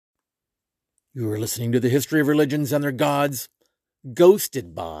You are listening to the History of Religions and Their Gods,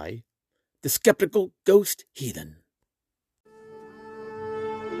 ghosted by the skeptical ghost heathen.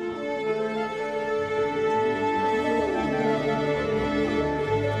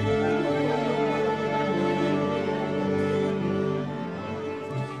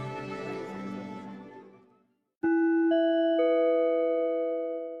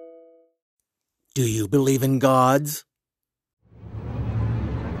 Do you believe in gods?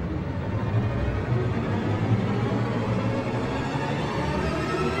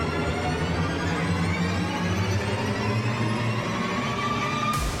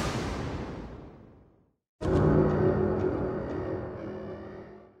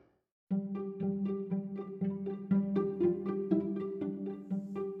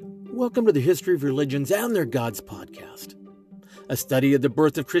 Welcome to the History of Religions and Their Gods podcast, a study of the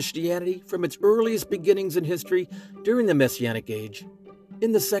birth of Christianity from its earliest beginnings in history during the Messianic Age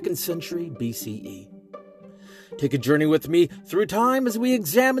in the 2nd century BCE. Take a journey with me through time as we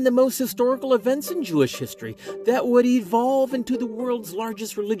examine the most historical events in Jewish history that would evolve into the world's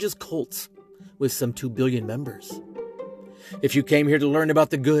largest religious cults with some 2 billion members. If you came here to learn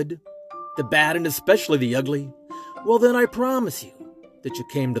about the good, the bad, and especially the ugly, well then I promise you that you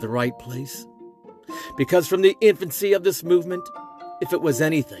came to the right place. Because from the infancy of this movement, if it was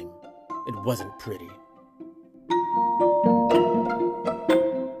anything, it wasn't pretty.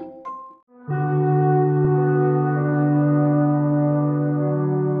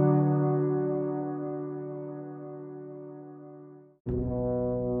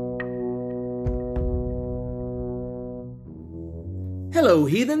 Hello,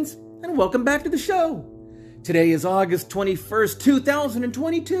 heathens, and welcome back to the show. Today is August 21st,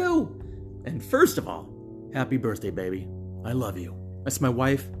 2022. And first of all, happy birthday, baby. I love you. That's my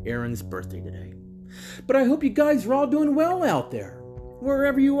wife, Erin's birthday today. But I hope you guys are all doing well out there,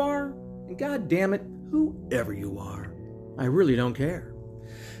 wherever you are, and god damn it, whoever you are. I really don't care.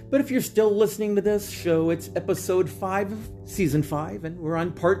 But if you're still listening to this show, it's episode 5 of season 5, and we're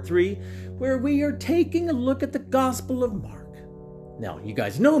on part 3, where we are taking a look at the Gospel of Mark. Now, you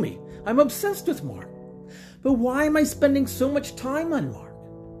guys know me. I'm obsessed with Mark. But why am I spending so much time on Mark?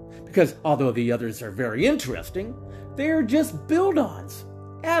 Because although the others are very interesting, they're just build-ons,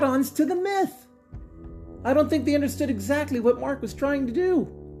 add-ons to the myth. I don't think they understood exactly what Mark was trying to do.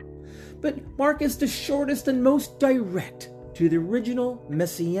 But Mark is the shortest and most direct to the original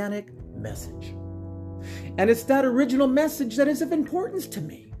messianic message. And it's that original message that is of importance to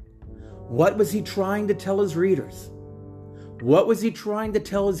me. What was he trying to tell his readers? What was he trying to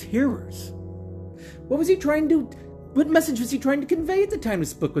tell his hearers? What message was he trying to convey at the time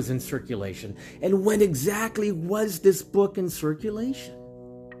this book was in circulation? And when exactly was this book in circulation?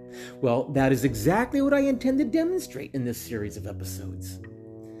 Well, that is exactly what I intend to demonstrate in this series of episodes.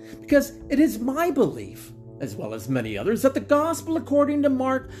 Because it is my belief, as well as many others, that the Gospel according to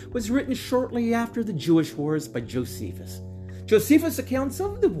Mark was written shortly after the Jewish Wars by Josephus. Josephus' accounts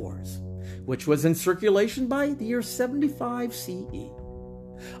of the wars, which was in circulation by the year 75 CE.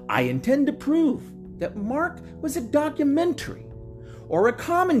 I intend to prove that Mark was a documentary or a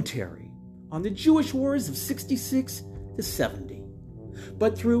commentary on the Jewish Wars of 66 to 70,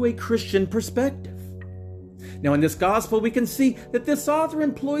 but through a Christian perspective. Now, in this gospel, we can see that this author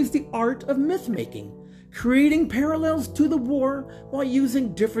employs the art of myth-making, creating parallels to the war while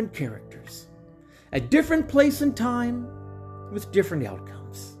using different characters, at different place and time, with different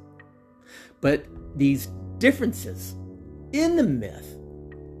outcomes. But these differences in the myth,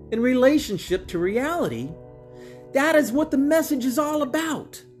 in relationship to reality, that is what the message is all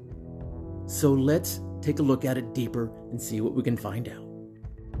about. So let's take a look at it deeper and see what we can find out.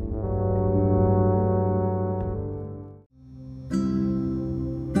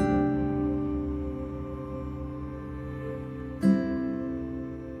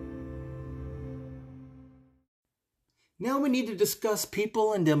 Now we need to discuss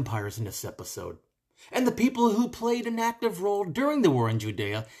people and empires in this episode, and the people who played an active role during the war in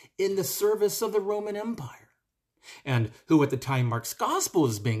Judea in the service of the Roman Empire, and who at the time Mark's Gospel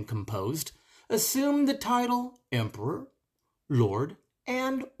was being composed assumed the title Emperor, Lord,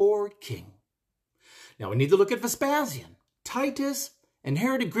 and or King. Now we need to look at Vespasian, Titus, and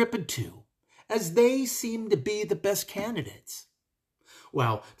Herod Agrippa too, as they seem to be the best candidates.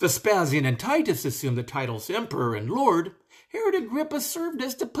 While Vespasian and Titus assumed the titles Emperor and Lord, Herod Agrippa served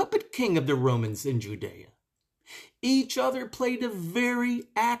as the puppet king of the Romans in Judea. Each other played a very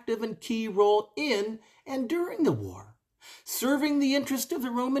active and key role in and during the war, serving the interest of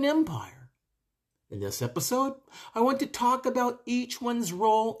the Roman Empire. In this episode, I want to talk about each one's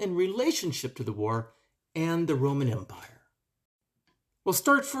role in relationship to the war and the Roman Empire. We'll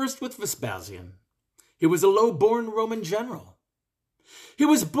start first with Vespasian. He was a low-born Roman general. He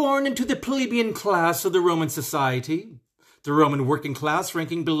was born into the plebeian class of the Roman society, the Roman working class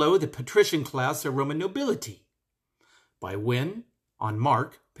ranking below the patrician class of Roman nobility. By when? On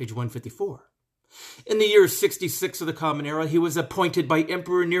Mark, page 154. In the year 66 of the Common Era, he was appointed by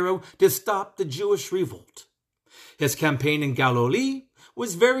Emperor Nero to stop the Jewish revolt. His campaign in Galilee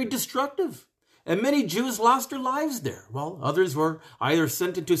was very destructive, and many Jews lost their lives there, while others were either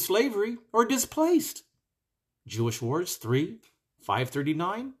sent into slavery or displaced. Jewish Wars 3,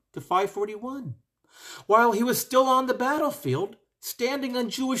 539 to 541. While he was still on the battlefield, standing on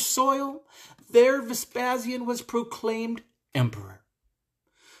Jewish soil, there Vespasian was proclaimed emperor.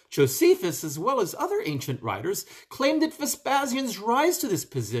 Josephus, as well as other ancient writers, claimed that Vespasian's rise to this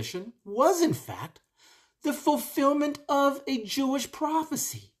position was, in fact, the fulfillment of a Jewish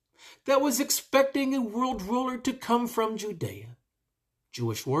prophecy that was expecting a world ruler to come from Judea.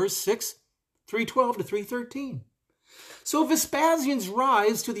 Jewish Wars 6, 312 to 313. So Vespasian's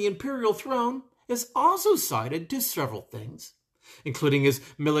rise to the imperial throne is also cited to several things, including his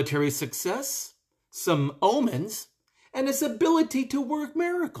military success, some omens, and his ability to work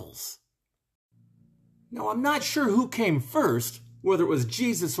miracles. Now, I'm not sure who came first, whether it was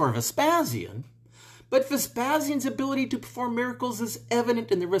Jesus or Vespasian, but Vespasian's ability to perform miracles is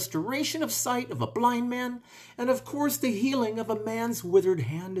evident in the restoration of sight of a blind man, and of course the healing of a man's withered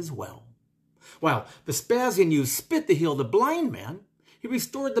hand as well. While Vespasian used spit to heal the blind man, he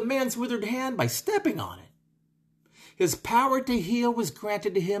restored the man's withered hand by stepping on it. His power to heal was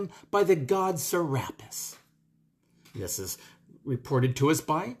granted to him by the god Serapis. This is reported to us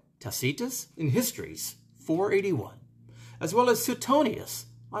by Tacitus in Histories 481, as well as Suetonius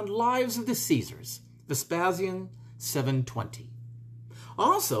on Lives of the Caesars, Vespasian 720.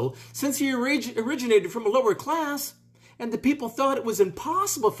 Also, since he originated from a lower class, and the people thought it was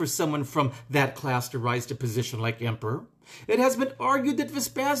impossible for someone from that class to rise to a position like emperor, it has been argued that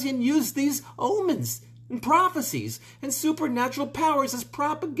Vespasian used these omens and prophecies and supernatural powers as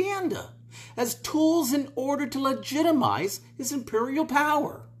propaganda, as tools in order to legitimize his imperial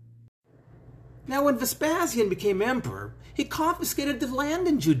power. Now, when Vespasian became emperor, he confiscated the land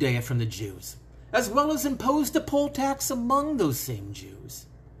in Judea from the Jews, as well as imposed a poll tax among those same Jews.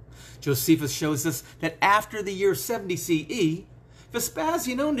 Josephus shows us that after the year 70 CE,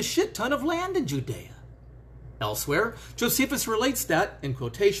 Vespasian owned a shit ton of land in Judea. Elsewhere, Josephus relates that, in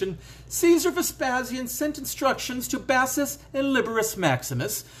quotation, Caesar Vespasian sent instructions to Bassus and Liberus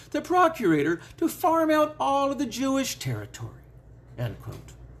Maximus, the procurator, to farm out all of the Jewish territory. End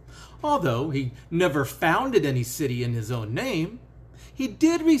quote. Although he never founded any city in his own name, he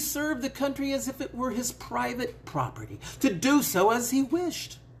did reserve the country as if it were his private property, to do so as he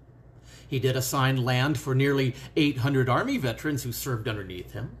wished. He did assign land for nearly 800 army veterans who served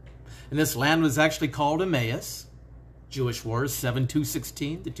underneath him, and this land was actually called Emmaus, Jewish Wars 7,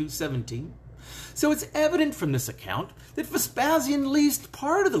 216 to 217. So it's evident from this account that Vespasian leased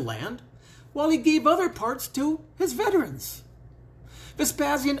part of the land, while he gave other parts to his veterans.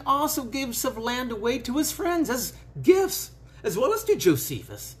 Vespasian also gave some land away to his friends as gifts, as well as to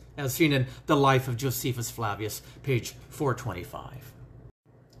Josephus, as seen in The Life of Josephus Flavius, page 425.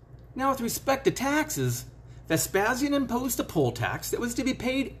 Now, with respect to taxes, Vespasian imposed a poll tax that was to be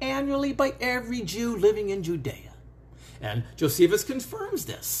paid annually by every Jew living in Judea. And Josephus confirms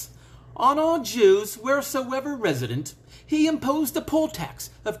this. On all Jews, wheresoever resident, he imposed a poll tax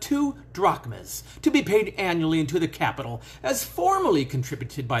of 2 drachmas to be paid annually into the capital, as formally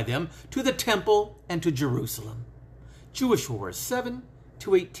contributed by them to the temple and to Jerusalem. Jewish Wars 7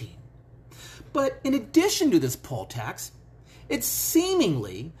 to 18. But in addition to this poll tax, it's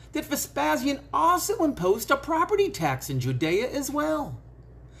seemingly that Vespasian also imposed a property tax in Judea as well.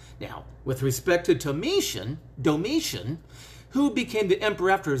 Now, with respect to Domitian, who became the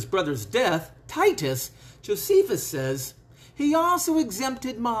emperor after his brother's death, Titus, Josephus says, he also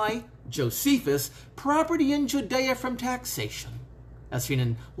exempted my, Josephus, property in Judea from taxation, as seen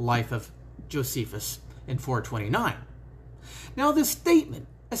in Life of Josephus in 429. Now, this statement,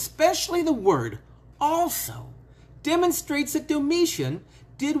 especially the word also, demonstrates that Domitian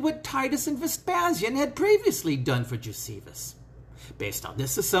did what Titus and Vespasian had previously done for Josephus. Based on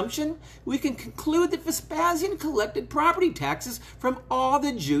this assumption, we can conclude that Vespasian collected property taxes from all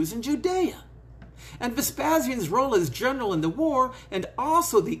the Jews in Judea. And Vespasian's role as general in the war, and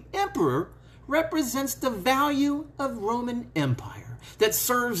also the emperor, represents the value of Roman Empire that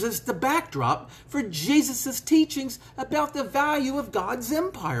serves as the backdrop for Jesus' teachings about the value of God's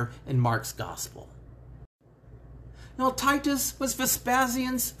empire in Mark's Gospel. Now, Titus was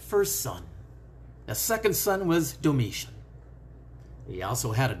Vespasian's first son. His second son was Domitian. He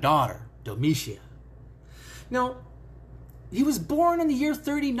also had a daughter, Domitia. Now, he was born in the year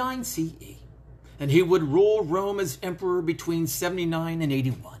 39 CE, and he would rule Rome as emperor between 79 and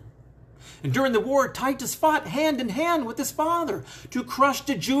 81. And during the war, Titus fought hand in hand with his father to crush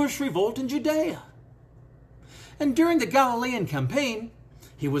the Jewish revolt in Judea. And during the Galilean campaign,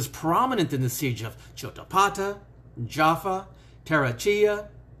 he was prominent in the siege of Chotapata, Jaffa, Tarachiya,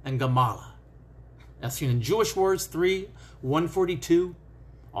 and Gamala, as seen in Jewish Wars 3, 142,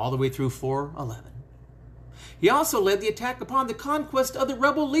 all the way through 411. He also led the attack upon the conquest of the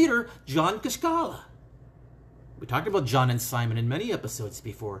rebel leader, John Kishkala. We talked about John and Simon in many episodes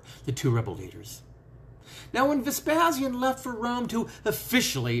before, the two rebel leaders. Now, when Vespasian left for Rome to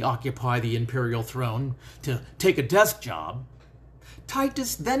officially occupy the imperial throne, to take a desk job,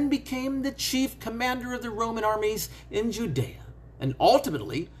 Titus then became the chief commander of the Roman armies in Judea, and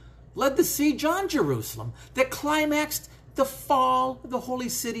ultimately led the siege on Jerusalem that climaxed the fall of the holy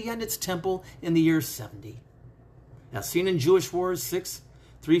city and its temple in the year 70. As seen in Jewish Wars 6,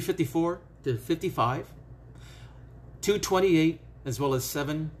 354 to 55, 228, as well as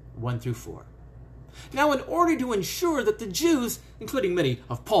 7, 1 through 4. Now, in order to ensure that the Jews, including many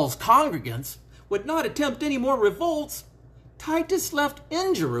of Paul's congregants, would not attempt any more revolts, Titus left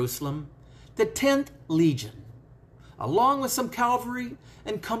in Jerusalem the 10th Legion, along with some cavalry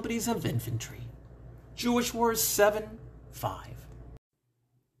and companies of infantry. Jewish Wars 7, 5.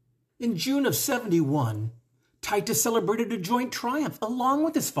 In June of 71, Titus celebrated a joint triumph along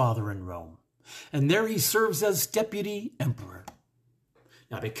with his father in Rome, and there he serves as deputy emperor.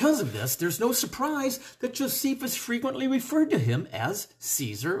 Now, because of this, there's no surprise that Josephus frequently referred to him as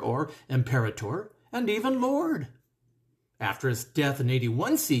Caesar or Imperator and even Lord. After his death in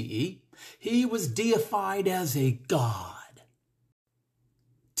 81 CE, he was deified as a god.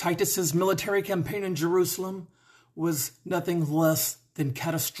 Titus's military campaign in Jerusalem was nothing less than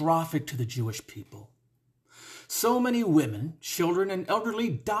catastrophic to the Jewish people. So many women, children, and elderly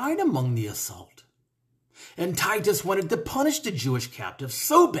died among the assault. And Titus wanted to punish the Jewish captives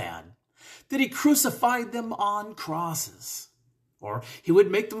so bad that he crucified them on crosses. Or he would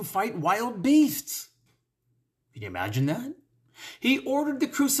make them fight wild beasts. Can you imagine that? He ordered the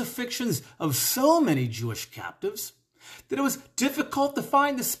crucifixions of so many Jewish captives that it was difficult to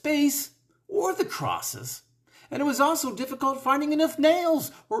find the space or the crosses. And it was also difficult finding enough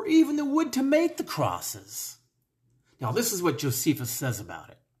nails or even the wood to make the crosses. Now, this is what Josephus says about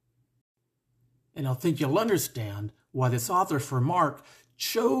it. And I think you'll understand why this author for Mark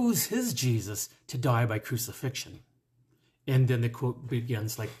chose his Jesus to die by crucifixion. And then the quote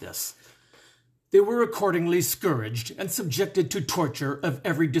begins like this. They were accordingly scourged and subjected to torture of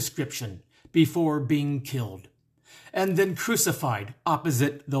every description before being killed, and then crucified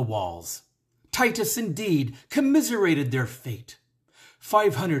opposite the walls. Titus indeed commiserated their fate,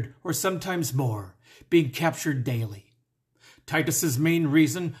 500 or sometimes more being captured daily. Titus's main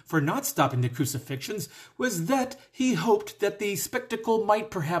reason for not stopping the crucifixions was that he hoped that the spectacle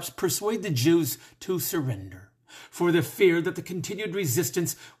might perhaps persuade the Jews to surrender, for the fear that the continued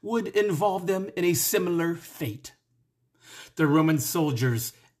resistance would involve them in a similar fate. The Roman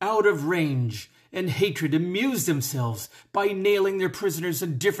soldiers, out of range and hatred, amused themselves by nailing their prisoners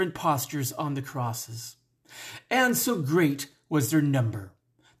in different postures on the crosses. And so great was their number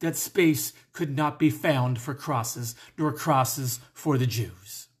that space could not be found for crosses, nor crosses for the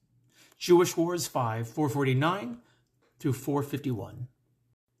Jews. Jewish Wars 5, 449 through 451.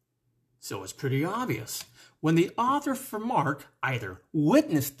 So it's pretty obvious. When the author for Mark either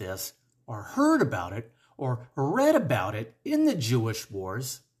witnessed this, or heard about it, or read about it in the Jewish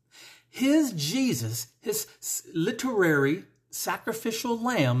Wars, his Jesus, his literary sacrificial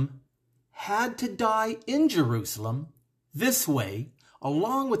lamb, had to die in Jerusalem this way,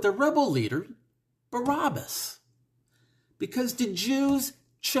 along with the rebel leader, Barabbas, because the Jews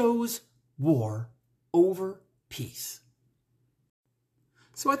chose war over peace.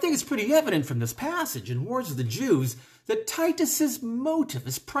 So I think it's pretty evident from this passage in Wars of the Jews that Titus's motive,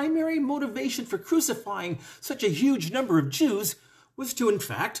 his primary motivation for crucifying such a huge number of Jews, was to, in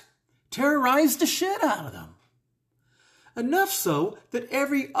fact, terrorize the shit out of them. Enough so that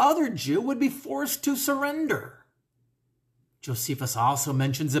every other Jew would be forced to surrender. Josephus also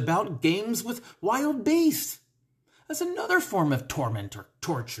mentions about games with wild beasts as another form of torment or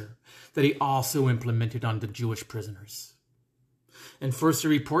torture that he also implemented on the Jewish prisoners. And first he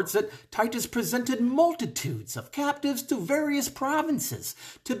reports that Titus presented multitudes of captives to various provinces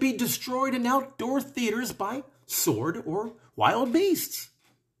to be destroyed in outdoor theaters by sword or wild beasts.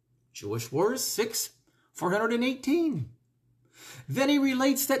 Jewish Wars 6, 418. Then he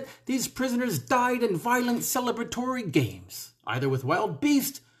relates that these prisoners died in violent celebratory games, either with wild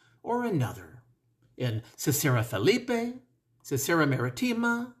beast or another, in Caesarea Philippi, Caesarea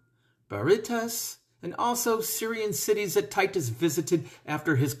Maritima, Berytus, and also Syrian cities that Titus visited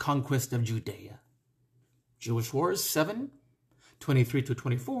after his conquest of Judea. Jewish Wars 7,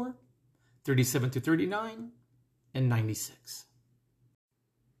 23-24, 37-39, and 96.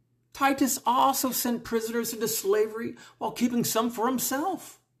 Titus also sent prisoners into slavery while keeping some for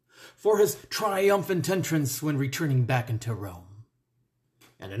himself, for his triumphant entrance when returning back into Rome.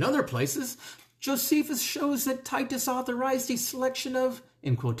 And in other places, Josephus shows that Titus authorized a selection of,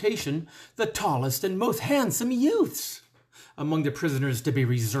 in quotation, the tallest and most handsome youths among the prisoners to be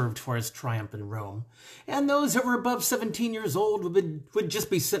reserved for his triumph in Rome, and those that were above 17 years old would just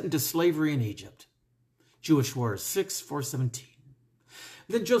be sent into slavery in Egypt. Jewish Wars 6, 417.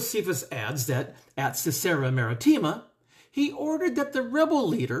 Then Josephus adds that at Caesarea Maritima, he ordered that the rebel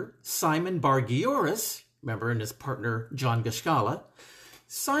leader, Simon Bar Gioras, remember, and his partner John Gascala,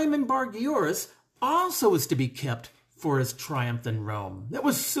 Simon Bar Gioras also was to be kept for his triumph in Rome that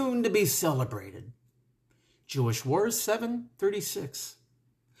was soon to be celebrated. Jewish Wars 7:36.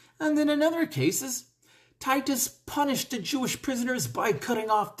 And then in other cases, Titus punished the Jewish prisoners by cutting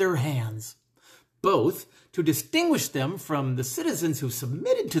off their hands, both to distinguish them from the citizens who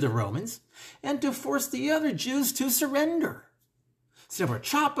submitted to the Romans and to force the other Jews to surrender. So they were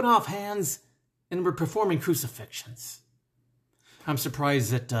chopping off hands and were performing crucifixions. I'm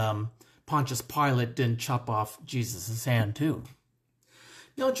surprised that Pontius Pilate didn't chop off Jesus' hand too.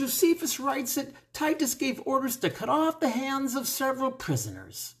 Now, Josephus writes that Titus gave orders to cut off the hands of several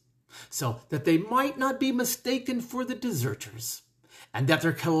prisoners, so that they might not be mistaken for the deserters, and that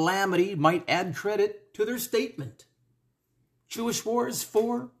their calamity might add credit to their statement. Jewish Wars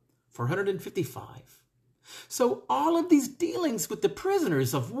 4, 455. So all of these dealings with the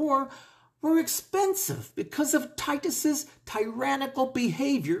prisoners of war were expensive because of Titus's tyrannical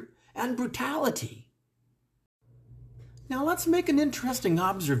behavior and brutality. Now let's make an interesting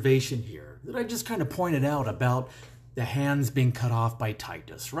observation here that I just kind of pointed out about the hands being cut off by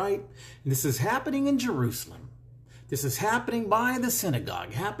Titus, right? And this is happening in Jerusalem. This is happening by the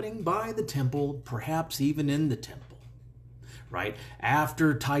synagogue, happening by the temple, perhaps even in the temple, right?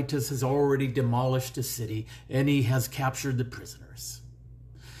 After Titus has already demolished the city and he has captured the prisoners.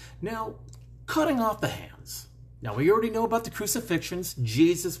 Now, cutting off the hands. Now, we already know about the crucifixions.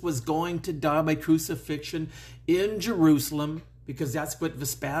 Jesus was going to die by crucifixion in Jerusalem because that's what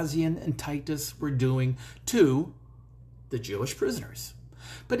Vespasian and Titus were doing to the Jewish prisoners.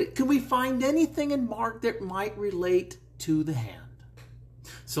 But can we find anything in Mark that might relate to the hand?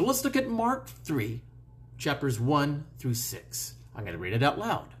 So let's look at Mark 3, chapters 1 through 6. I'm going to read it out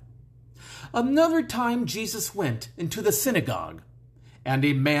loud. Another time Jesus went into the synagogue, and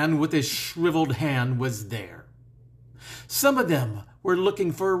a man with a shriveled hand was there. Some of them were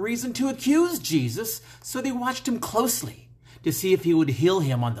looking for a reason to accuse Jesus, so they watched him closely to see if he would heal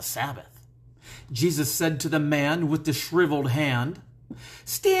him on the Sabbath. Jesus said to the man with the shriveled hand,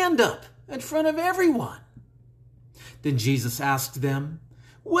 "Stand up in front of everyone." Then Jesus asked them,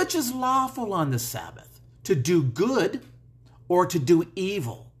 "Which is lawful on the Sabbath, to do good or to do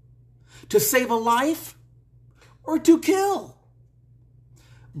evil, to save a life or to kill?"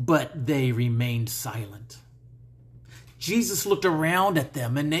 But they remained silent. Jesus looked around at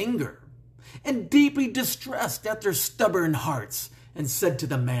them in anger and deeply distressed at their stubborn hearts and said to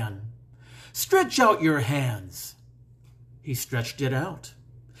the man, "Stretch out your hands." He stretched it out,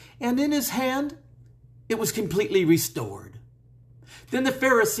 and in his hand it was completely restored. Then the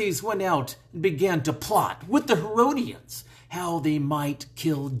Pharisees went out and began to plot with the Herodians how they might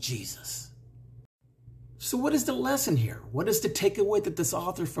kill Jesus. So what is the lesson here? What is the takeaway that this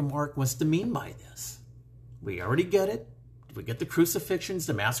author from Mark wants to mean by this? We already get it. We get the crucifixions,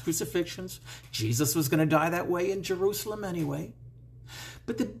 the mass crucifixions. Jesus was going to die that way in Jerusalem anyway.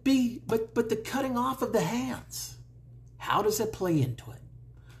 But the cutting off of the hands, how does that play into it?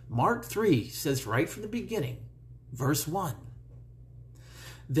 Mark 3 says right from the beginning, verse 1,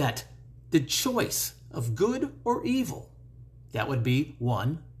 that the choice of good or evil, that would be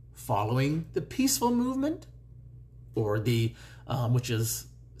one, following the peaceful movement, or the which is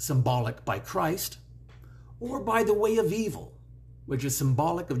symbolic by Christ, or by the way of evil, which is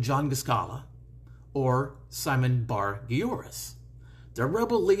symbolic of John Gascala, or Simon Bar Gioras, the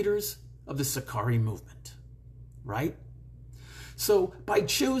rebel leaders of the Sicarii movement, right? So by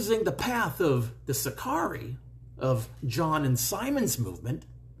choosing the path of the Sicarii, of John and Simon's movement,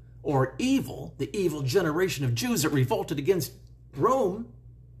 or evil, the evil generation of Jews that revolted against Rome,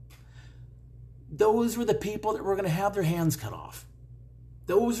 those were the people that were going to have their hands cut off.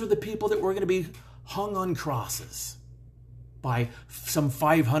 Those were the people that were going to be hung on crosses. by some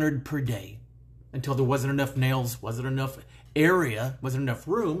 500 per day, until there wasn't enough nails, wasn't enough area, wasn't enough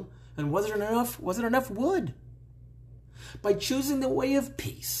room, and wasn't enough wood. By choosing the way of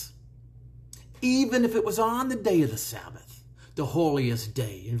peace, even if it was on the day of the Sabbath, the holiest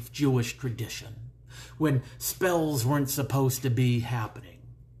day in Jewish tradition, when spells weren't supposed to be happening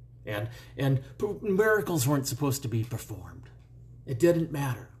and miracles weren't supposed to be performed, it didn't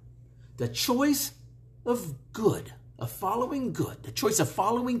matter. The choice of good, of following good, the choice of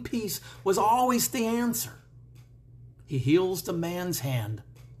following peace was always the answer. He heals the man's hand,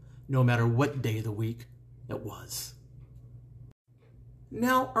 no matter what day of the week it was.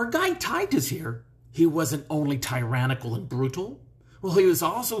 Now, our guy Titus here, he wasn't only tyrannical and brutal. Well, he was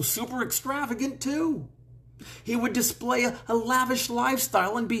also super extravagant too. He would display a lavish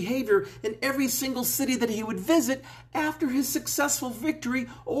lifestyle and behavior in every single city that he would visit after his successful victory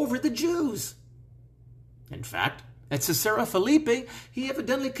over the Jews. In fact, at Caesarea Philippi, he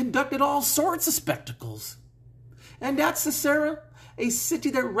evidently conducted all sorts of spectacles. And at Caesarea, a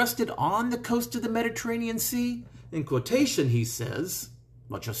city that rested on the coast of the Mediterranean Sea, in quotation he says,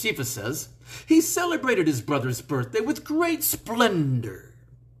 well, Josephus says, he celebrated his brother's birthday with great splendor.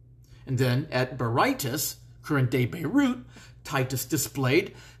 And then at Berytus, current-day Beirut, Titus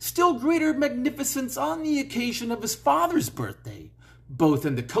displayed still greater magnificence on the occasion of his father's birthday, both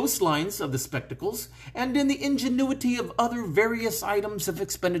in the coastlines of the spectacles and in the ingenuity of other various items of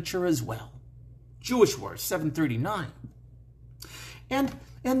expenditure as well. Jewish Wars, 739.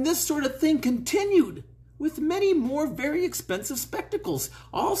 And this sort of thing continued with many more very expensive spectacles,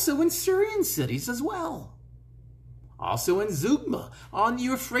 also in Syrian cities as well. Also in Zeugma, on the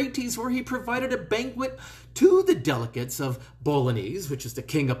Euphrates, where he provided a banquet to the delegates of Bolognese, which is the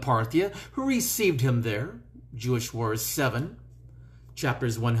king of Parthia, who received him there. Jewish Wars 7,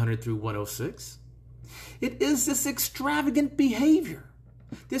 chapters 100 through 106. It is this extravagant behavior,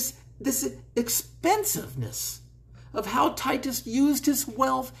 this expensiveness of how Titus used his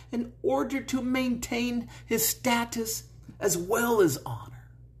wealth in order to maintain his status as well as honor.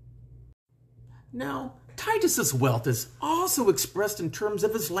 Now, Titus's wealth is also expressed in terms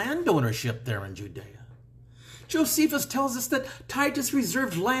of his land ownership there in Judea. Josephus tells us that Titus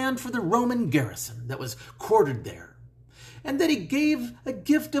reserved land for the Roman garrison that was quartered there, and that he gave a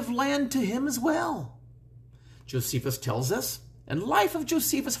gift of land to him as well. Josephus tells us in Life of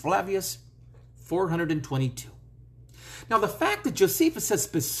Josephus Flavius, 422. Now, the fact that Josephus says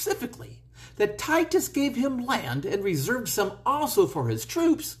specifically that Titus gave him land and reserved some also for his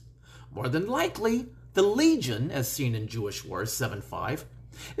troops, more than likely the legion, as seen in Jewish Wars 7:5,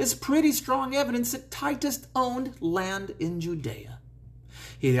 is pretty strong evidence that Titus owned land in Judea.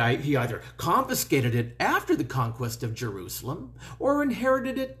 He either confiscated it after the conquest of Jerusalem or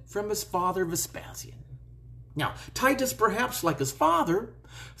inherited it from his father Vespasian. Now, Titus, perhaps like his father,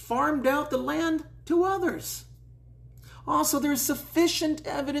 farmed out the land to others. Also, there is sufficient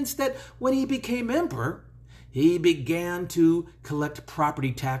evidence that when he became emperor, he began to collect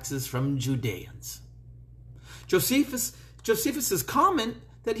property taxes from Judeans. Josephus's comment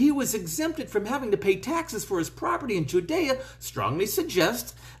that he was exempted from having to pay taxes for his property in Judea strongly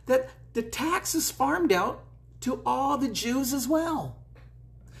suggests that the taxes farmed out to all the Jews as well,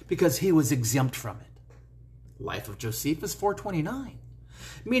 because he was exempt from it. Life of Josephus 429.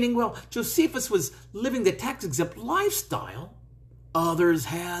 Meaning, well, Josephus was living the tax-exempt lifestyle, others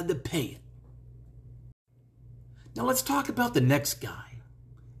had to pay it. Now let's talk about the next guy,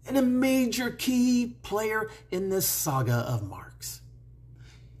 and a major key player in this saga of Mark's.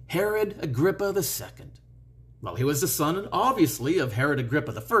 Herod Agrippa II. Well, he was the son, obviously, of Herod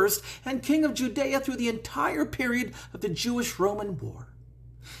Agrippa I and king of Judea through the entire period of the Jewish-Roman War.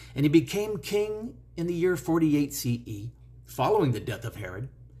 And he became king in the year 48 CE, following the death of Herod,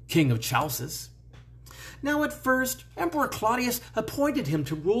 king of Chalcis. Now at first, Emperor Claudius appointed him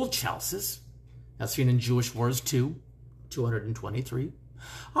to rule Chalcis, as seen in Jewish Wars 2, 223.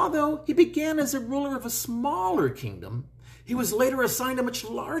 Although he began as a ruler of a smaller kingdom, he was later assigned a much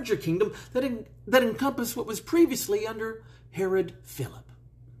larger kingdom that encompassed what was previously under Herod Philip,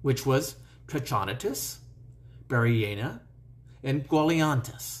 which was Trachonitis, Bariana, and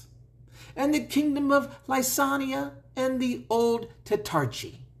Gauliantus, and the kingdom of Lysania and the old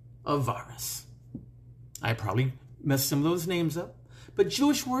Tetrarchy of Varus. I probably messed some of those names up, but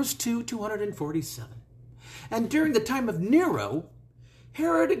Jewish Wars 2, 247. And during the time of Nero,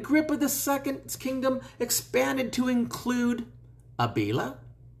 Herod Agrippa II's kingdom expanded to include Abila,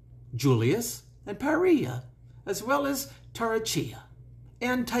 Julius, and Perea, as well as Tarichea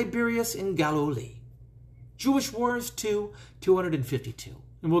and Tiberias in Galilee. Jewish Wars 2, 252.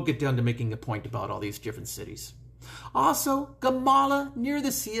 And we'll get down to making a point about all these different cities. Also, Gamala near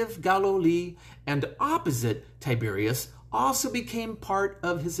the Sea of Galilee and opposite Tiberias also became part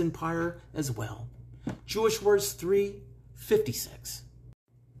of his empire as well. Jewish Wars 3:56.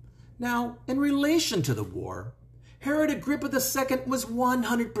 Now, in relation to the war, Herod Agrippa II was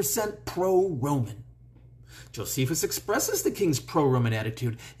 100% pro-Roman. Josephus expresses the king's pro-Roman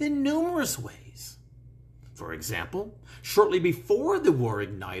attitude in numerous ways. For example, shortly before the war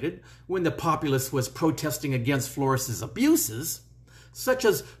ignited, when the populace was protesting against Florus's abuses, such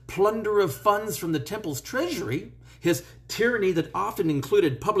as plunder of funds from the temple's treasury, his tyranny that often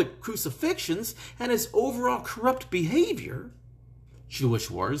included public crucifixions, and his overall corrupt behavior, Jewish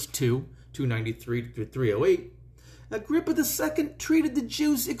Wars 2:293-308, Agrippa II treated the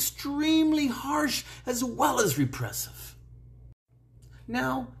Jews extremely harsh as well as repressive.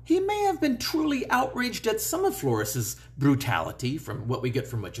 Now, he may have been truly outraged at some of Florus's brutality, from what we get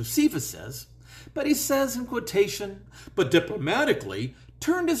from what Josephus says, but he says in quotation, "but diplomatically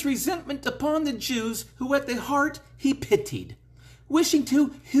turned his resentment upon the Jews who at the heart he pitied, wishing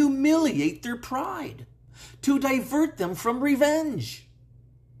to humiliate their pride, to divert them from revenge."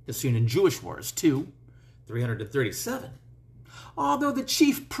 As seen in Jewish Wars 2:337. Although the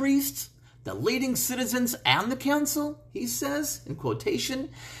chief priests, the leading citizens, and the council, he says, in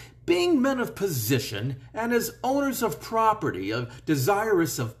quotation, being men of position and as owners of property,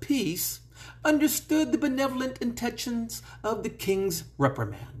 desirous of peace, understood the benevolent intentions of the king's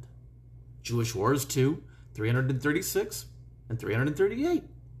reprimand. Jewish Wars 2:336 and 338.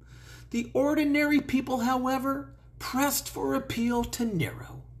 The ordinary people, however, pressed for appeal to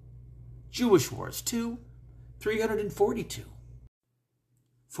Nero. Jewish Wars 2:342.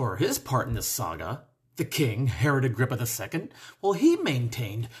 For his part in this saga, the king, Herod Agrippa II, he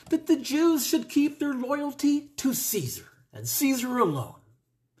maintained that the Jews should keep their loyalty to Caesar, and Caesar alone.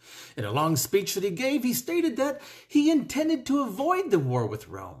 In a long speech that he gave, he stated that he intended to avoid the war with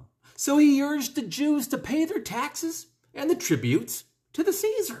Rome, so he urged the Jews to pay their taxes and the tributes to the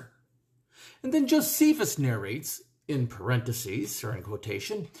Caesar. And then Josephus narrates, in parentheses, or in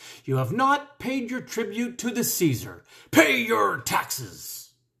quotation, "You have not paid your tribute to the Caesar. Pay your taxes."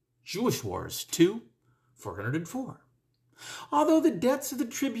 Jewish Wars 2:404. Although the debts of the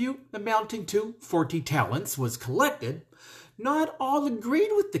tribute, amounting to 40 talents, was collected, not all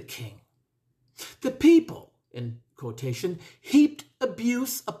agreed with the king. The people, in quotation, heaped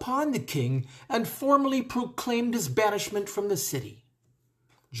abuse upon the king and formally proclaimed his banishment from the city.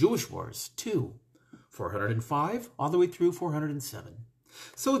 Jewish Wars 2:405 all the way through 407.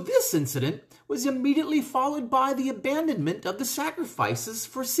 So this incident was immediately followed by the abandonment of the sacrifices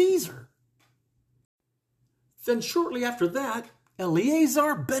for Caesar. Then shortly after that,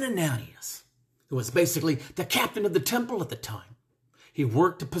 Eleazar ben Ananias, who was basically the captain of the temple at the time, he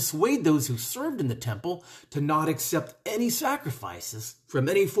worked to persuade those who served in the temple to not accept any sacrifices from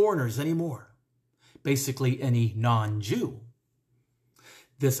any foreigners anymore, basically any non-Jew.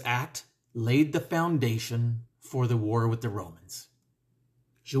 This act laid the foundation for the war with the Romans.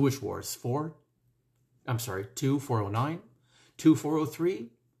 Jewish Wars 2:409,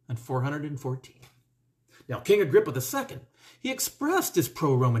 2:403, and 414. Now, King Agrippa II, he expressed his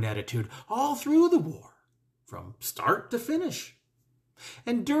pro-Roman attitude all through the war, from start to finish.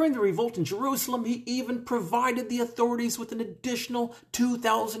 And during the revolt in Jerusalem, he even provided the authorities with an additional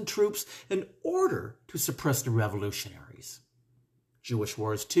 2,000 troops in order to suppress the revolutionaries. Jewish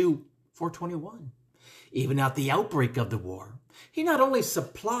Wars 2:421. Even at the outbreak of the war, he not only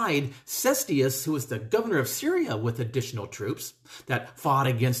supplied Cestius, who was the governor of Syria, with additional troops that fought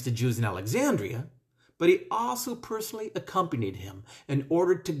against the Jews in Alexandria, but he also personally accompanied him in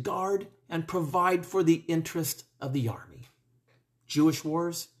order to guard and provide for the interest of the army. Jewish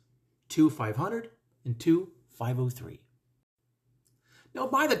Wars 2:500 and 2:503. Now,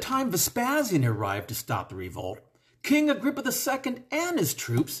 by the time Vespasian arrived to stop the revolt, King Agrippa II and his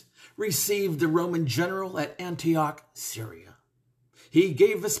troops received the Roman general at Antioch, Syria. He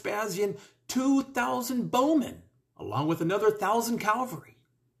gave Vespasian 2,000 bowmen, along with another 1,000 cavalry.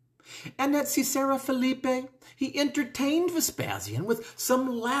 And at Caesarea Philippi, he entertained Vespasian with some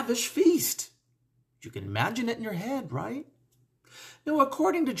lavish feast. You can imagine it in your head, right? Now,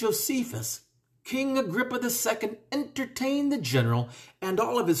 according to Josephus, King Agrippa II entertained the general and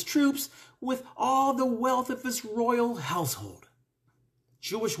all of his troops with all the wealth of his royal household.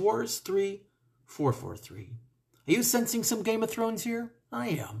 Jewish Wars 3:443. Are you sensing some Game of Thrones here? I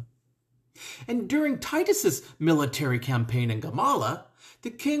am. And during Titus's military campaign in Gamala,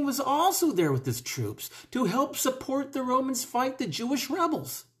 the king was also there with his troops to help support the Romans fight the Jewish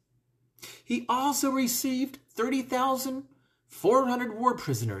rebels. He also received 30,400 war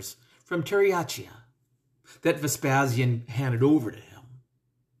prisoners from Tariachia. that Vespasian handed over to him.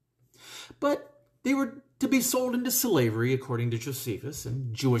 But they were to be sold into slavery, according to Josephus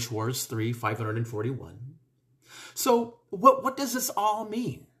in Jewish Wars 3, 541. So what does this all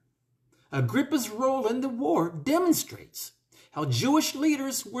mean? Agrippa's role in the war demonstrates how Jewish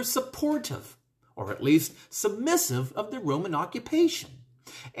leaders were supportive, or at least submissive, of the Roman occupation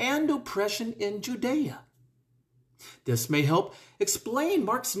and oppression in Judea. This may help explain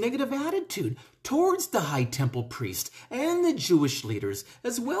Mark's negative attitude towards the high temple priest and the Jewish leaders,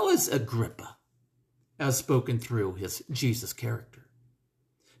 as well as Agrippa, as spoken through his Jesus character.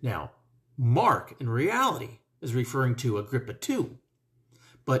 Now, Mark, in reality, is referring to Agrippa too,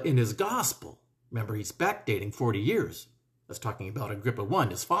 but in his gospel, remember he's backdating 40 years. That's talking about Agrippa I,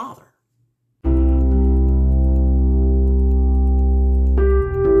 his father.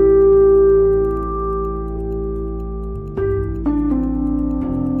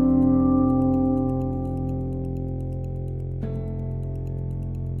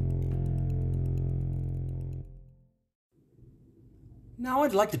 Now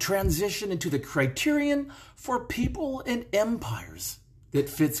I'd like to transition into the criterion for people and empires that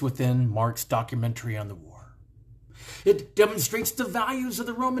fits within Mark's documentary on the war. It demonstrates the values of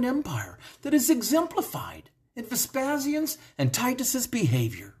the Roman Empire that is exemplified in Vespasian's and Titus's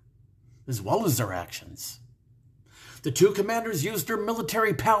behavior, as well as their actions. The two commanders used their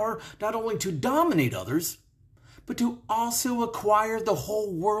military power not only to dominate others, but to also acquire the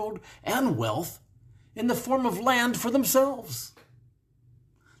whole world and wealth in the form of land for themselves.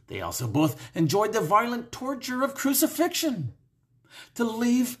 They also both enjoyed the violent torture of crucifixion, to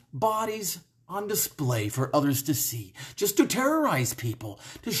leave bodies on display for others to see, just to terrorize people,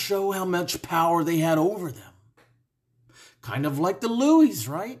 to show how much power they had over them. Kind of like the Louis,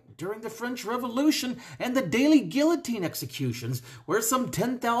 right? During the French Revolution and the daily guillotine executions, where some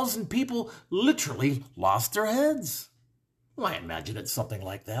 10,000 people literally lost their heads. Well, I imagine it's something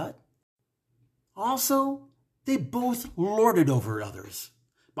like that. Also, they both lorded over others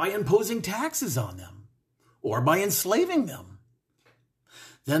by imposing taxes on them or by enslaving them.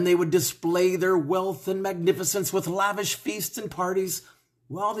 Then they would display their wealth and magnificence with lavish feasts and parties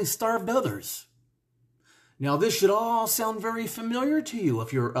while they starved others. Now, this should all sound very familiar to you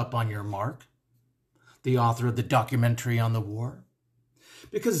if you're up on your mark, the author of the documentary on the war,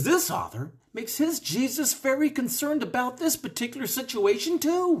 because this author makes his Jesus very concerned about this particular situation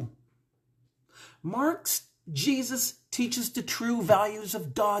too. Mark's Jesus teaches the true values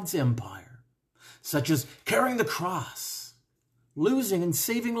of God's empire, such as carrying the cross, losing and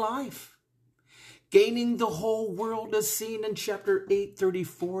saving life, gaining the whole world as seen in chapter 8,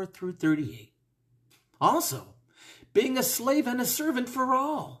 34 through 38. Also, being a slave and a servant for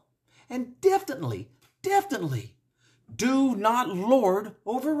all. And definitely, do not lord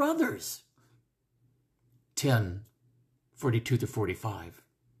over others. 10, 42 to 45,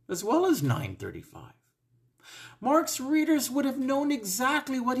 as well as 9:35. Mark's readers would have known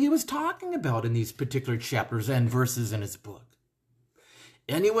exactly what he was talking about in these particular chapters and verses in his book.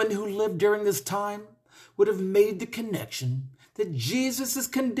 Anyone who lived during this time would have made the connection that Jesus is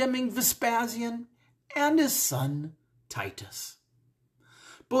condemning Vespasian and his son Titus.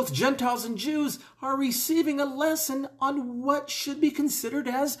 Both Gentiles and Jews are receiving a lesson on what should be considered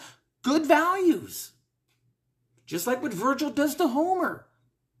as good values, just like what Virgil does to Homer.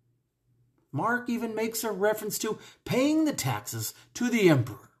 Mark even makes a reference to paying the taxes to the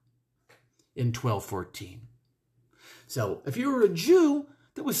emperor in 12:14. So if you were a Jew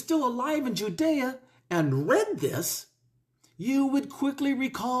that was still alive in Judea and read this, you would quickly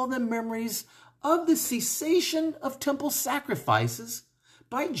recall the memories of the cessation of temple sacrifices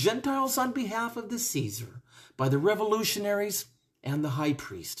by Gentiles on behalf of the Caesar, by the revolutionaries and the high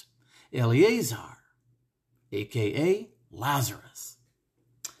priest, Eleazar, a.k.a. Lazarus.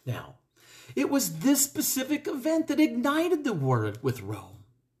 Now, it was this specific event that ignited the war with Rome.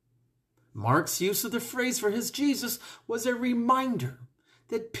 Mark's use of the phrase for his Jesus was a reminder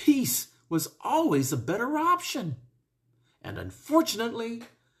that peace was always a better option. And unfortunately,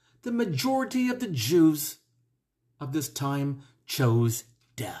 the majority of the Jews of this time chose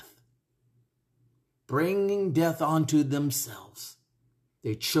death, bringing death onto themselves.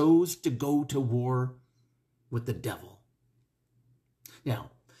 They chose to go to war with the devil.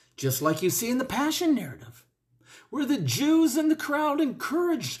 Now, just like you see in the Passion narrative, where the Jews in the crowd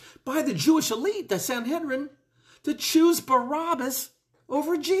encouraged by the Jewish elite, the Sanhedrin, to choose Barabbas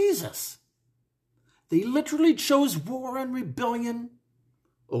over Jesus. They literally chose war and rebellion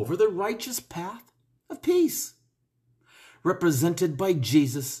over the righteous path of peace, represented by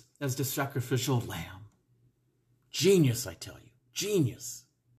Jesus as the sacrificial lamb. Genius, I tell you, genius.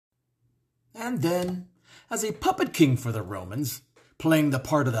 And then, As a puppet king for the Romans, playing the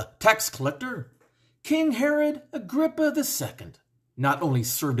part of the tax collector, King Herod Agrippa II not only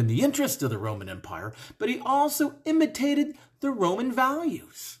served in the interest of the Roman Empire, but he also imitated the Roman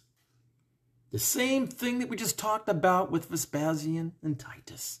values. The same thing that we just talked about with Vespasian and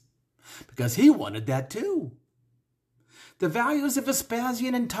Titus, because he wanted that too. The values of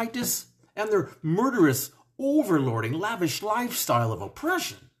Vespasian and Titus and their murderous, overlording, lavish lifestyle of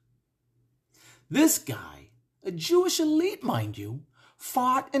oppression. This guy, a Jewish elite, mind you,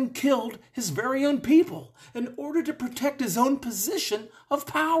 fought and killed his very own people in order to protect his own position of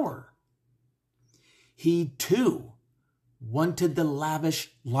power. He, too, wanted the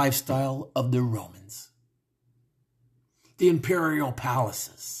lavish lifestyle of the Romans. The imperial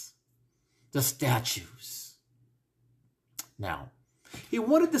palaces, the statues. Now, he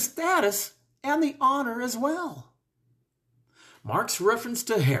wanted the status and the honor as well. Mark's reference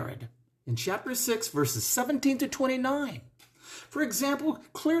to Herod in chapter 6, verses 17 to 29, for example,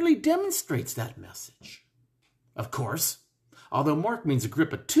 clearly demonstrates that message. Of course, although Mark means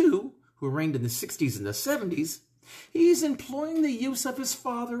Agrippa II, who reigned in the 60s and the 70s, he's employing the use of his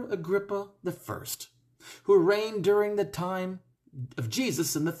father, Agrippa I, who reigned during the time of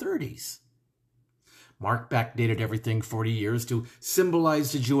Jesus in the 30s. Mark backdated everything 40 years to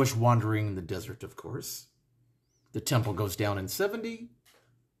symbolize the Jewish wandering in the desert, of course. The temple goes down in 70.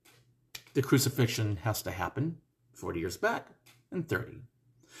 The crucifixion has to happen 40 years back in 30.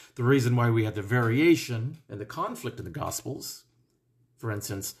 The reason why we have the variation and the conflict in the Gospels, for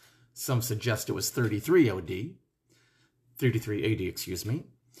instance, some suggest it was 33 AD,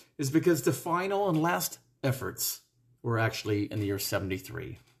 is because the final and last efforts were actually in the year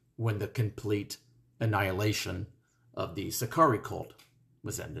 73, when the complete annihilation of the Sicarii cult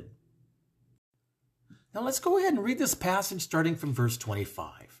was ended. Now let's go ahead and read this passage starting from verse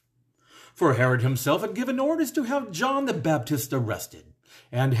 25. For Herod himself had given orders to have John the Baptist arrested,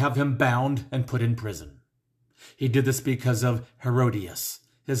 and have him bound and put in prison. He did this because of Herodias,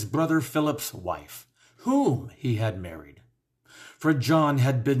 his brother Philip's wife, whom he had married. For John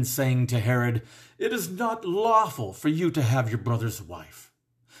had been saying to Herod, "It is not lawful for you to have your brother's wife."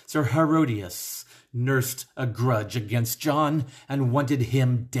 So Herodias nursed a grudge against John and wanted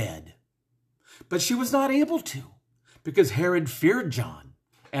him dead. But she was not able to, because Herod feared John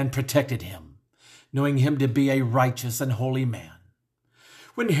and protected him, knowing him to be a righteous and holy man.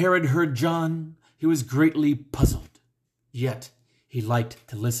 When Herod heard John, he was greatly puzzled, yet he liked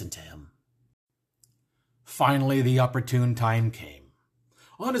to listen to him. Finally, the opportune time came.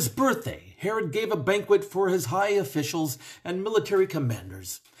 On his birthday, Herod gave a banquet for his high officials and military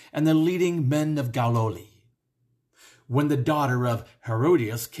commanders and the leading men of Galilee. When the daughter of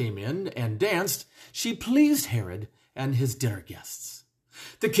Herodias came in and danced, she pleased Herod and his dinner guests.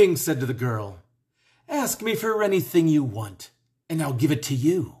 The king said to the girl, "Ask me for anything you want, and I'll give it to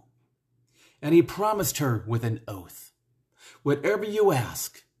you." And he promised her with an oath, "Whatever you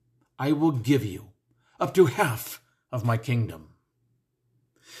ask, I will give you, up to half of my kingdom."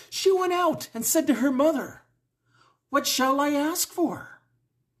 She went out and said to her mother, "What shall I ask for?"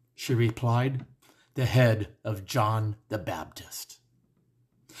 She replied, "The head of John the Baptist."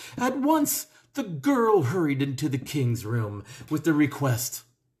 At once, the girl hurried into the king's room with the request,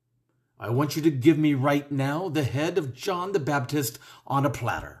 "I want you to give me right now the head of John the Baptist on a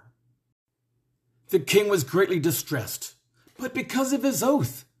platter." The king was greatly distressed, but because of his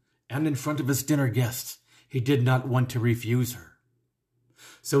oath and in front of his dinner guests, he did not want to refuse her.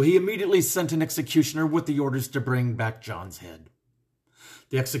 So he immediately sent an executioner with the orders to bring back John's head.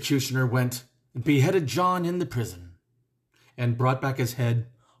 The executioner went and beheaded John in the prison and brought back his head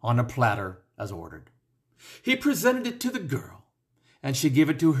on a platter as ordered. He presented it to the girl, and she gave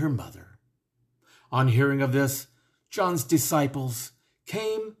it to her mother. On hearing of this, John's disciples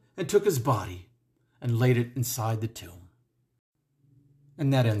came and took his body and laid it inside the tomb.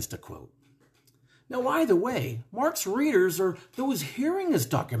 And that ends the quote. Now, either way, Mark's readers, or those hearing his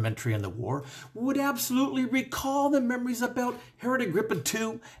documentary on the war, would absolutely recall the memories about Herod Agrippa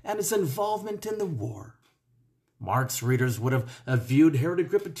II and his involvement in the war. Mark's readers would have viewed Herod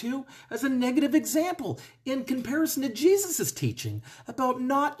Agrippa II as a negative example in comparison to Jesus' teaching about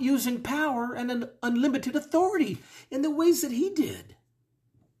not using power and an unlimited authority in the ways that he did.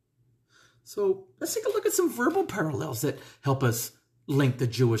 So let's take a look at some verbal parallels that help us link the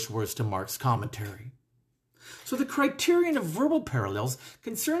Jewish words to Mark's commentary. So the criterion of verbal parallels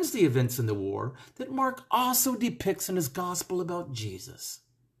concerns the events in the war that Mark also depicts in his gospel about Jesus.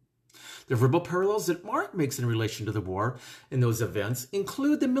 The verbal parallels that Mark makes in relation to the war in those events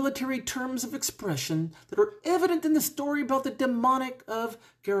include the military terms of expression that are evident in the story about the demonic of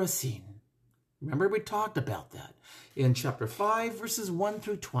Gerasene. Remember, we talked about that in chapter 5, verses 1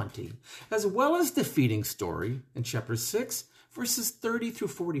 through 20, as well as the feeding story in chapter 6, verses 30 through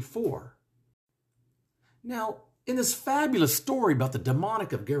 44. Now, in this fabulous story about the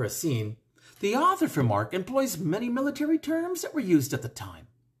demonic of Gerasene, the author for Mark employs many military terms that were used at the time.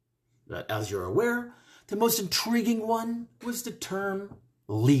 But as you're aware, the most intriguing one was the term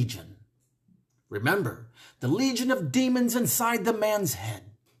legion. Remember, the legion of demons inside the man's head.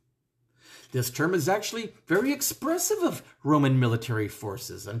 This term is actually very expressive of Roman military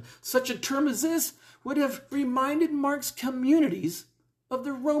forces, and such a term as this would have reminded Mark's communities of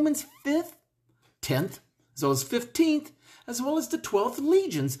the Romans' 5th, 10th, as well as 15th, as well as the 12th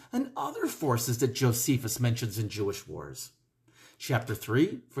legions and other forces that Josephus mentions in Jewish Wars. Chapter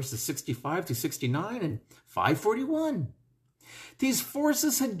 3, verses 65 to 69 and 541. These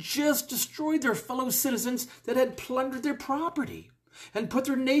forces had just destroyed their fellow citizens that had plundered their property and put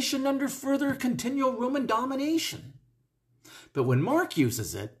their nation under further continual Roman domination. But when Mark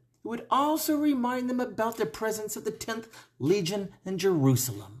uses it, it would also remind them about the presence of the 10th Legion in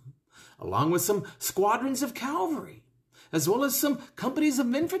Jerusalem, along with some squadrons of cavalry, as well as some companies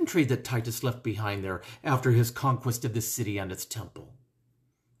of infantry that Titus left behind there after his conquest of the city and its temple.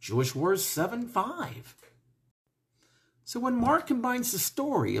 Jewish Wars 7:5. So when Mark combines the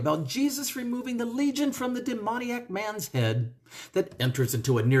story about Jesus removing the legion from the demoniac man's head that enters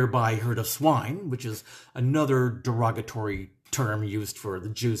into a nearby herd of swine, which is another derogatory term used for the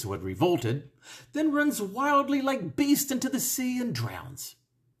Jews who had revolted, then runs wildly like beast into the sea and drowns,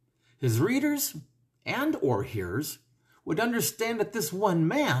 his readers and or hearers would understand that this one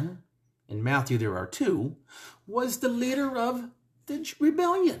man, in Matthew there are two, was the leader of the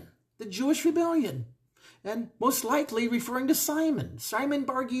rebellion, the Jewish rebellion, and most likely referring to Simon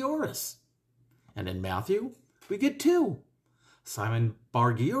Bar-Gioras. And in Matthew, we get two, Simon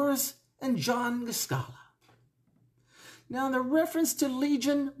Bar-Gioras and John Gascala. Now, the reference to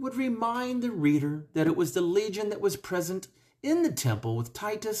legion would remind the reader that it was the legion that was present in the temple with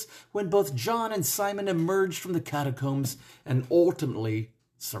Titus when both John and Simon emerged from the catacombs and ultimately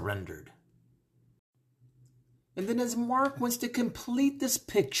surrendered. And then as Mark wants to complete this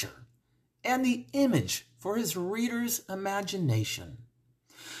picture and the image for his reader's imagination,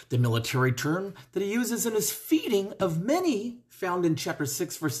 the military term that he uses in his feeding of many, found in chapter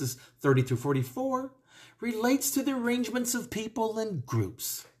 6, verses 30 through 44, relates to the arrangements of people and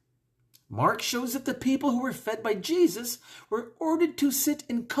groups. Mark shows that the people who were fed by Jesus were ordered to sit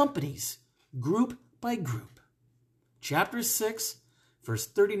in companies, group by group. Chapter 6, verse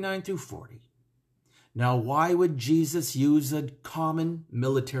 39 through 40. Now, why would Jesus use a common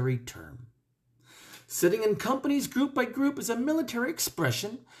military term? Sitting in companies, group by group, is a military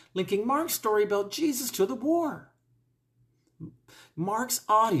expression linking Mark's story about Jesus to the war. Mark's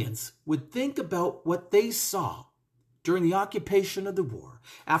audience would think about what they saw during the occupation of the war,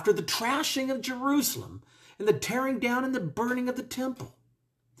 after the trashing of Jerusalem and the tearing down and the burning of the temple,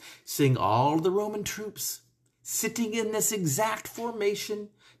 seeing all the Roman troops sitting in this exact formation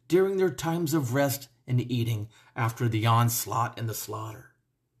during their times of rest and eating after the onslaught and the slaughter.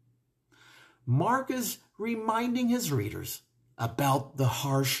 Mark is reminding his readers about the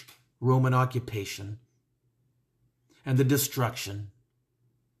harsh Roman occupation and the destruction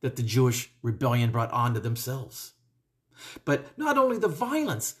that the Jewish rebellion brought onto themselves. But not only the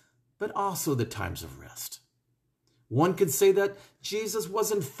violence, but also the times of rest. One could say that Jesus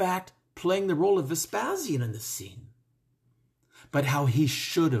was in fact playing the role of Vespasian in this scene, but how he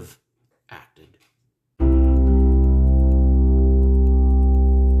should have acted.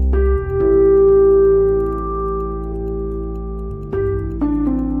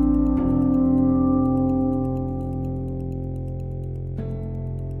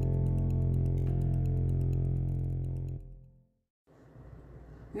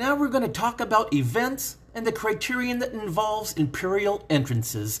 Now we're going to talk about events and the criterion that involves imperial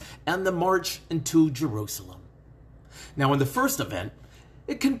entrances and the march into Jerusalem. Now in the first event,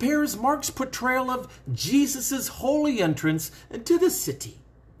 it compares Mark's portrayal of Jesus' holy entrance into the city,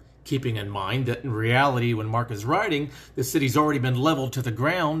 keeping in mind that in reality when Mark is writing, the city's already been leveled to the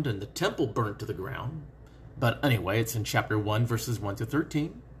ground and the temple burnt to the ground. But anyway, it's in chapter 1, verses 1 to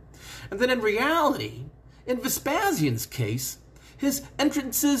 13. And then in reality, in Vespasian's case, his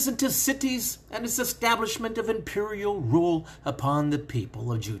entrances into cities and his establishment of imperial rule upon the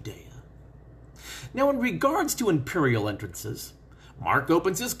people of Judea. Now, in regards to imperial entrances, Mark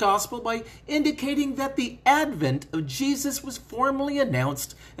opens his gospel by indicating that the advent of Jesus was formally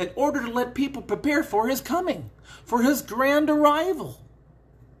announced in order to let people prepare for his coming, for his grand arrival.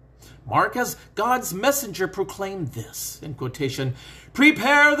 Mark, as God's messenger, proclaimed this, in quotation,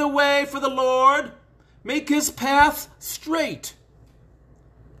 "Prepare the way for the Lord, make his path straight."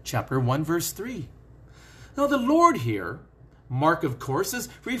 Chapter 1, verse 3. Now the Lord here, Mark, of course, is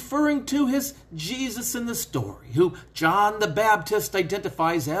referring to his Jesus in the story, who John the Baptist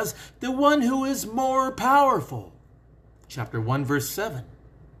identifies as the one who is more powerful. Chapter 1, verse 7.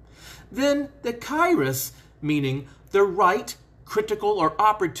 Then the kairos, meaning the right, critical, or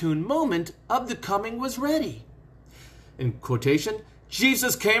opportune moment of the coming, was ready. In quotation,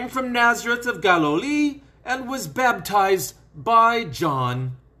 Jesus came from Nazareth of Galilee and was baptized by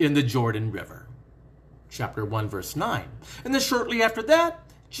John in the Jordan River. Chapter 1, verse 9. And then shortly after that,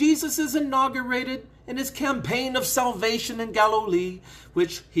 Jesus is inaugurated in his campaign of salvation in Galilee,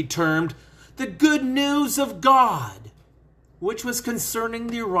 which he termed the good news of God, which was concerning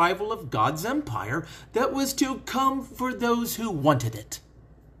the arrival of God's empire that was to come for those who wanted it.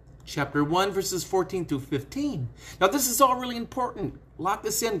 Chapter 1, verses 14 through 15. Now, this is all really important. Lock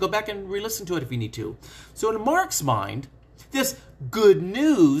this in. Go back and re-listen to it if you need to. So in Mark's mind, this good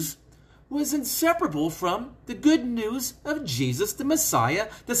news was inseparable from the good news of Jesus, the Messiah,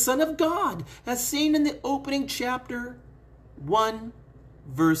 the Son of God, as seen in the opening chapter 1,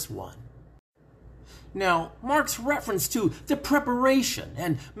 verse 1. Now, Mark's reference to the preparation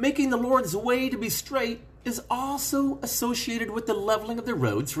and making the Lord's way to be straight is also associated with the leveling of the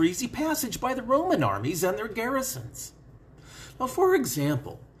roads for easy passage by the Roman armies and their garrisons. Now, for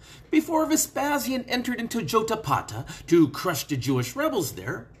example, before Vespasian entered into Jotapata to crush the Jewish rebels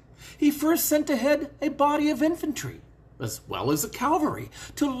there, he first sent ahead a body of infantry, as well as a cavalry,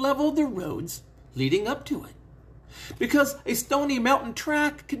 to level the roads leading up to it, because a stony mountain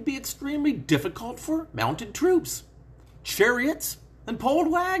track could be extremely difficult for mounted troops, chariots, and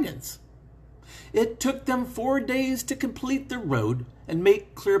pulled wagons. It took them 4 days to complete the road and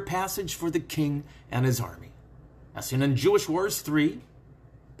make clear passage for the king and his army, as seen in Jewish Wars 3,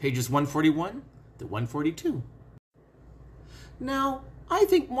 pages 141 to 142. Now, I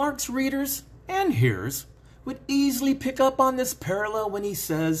think Mark's readers and hearers would easily pick up on this parallel when he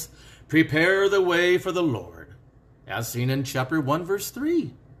says, "Prepare the way for the Lord," as seen in chapter 1, verse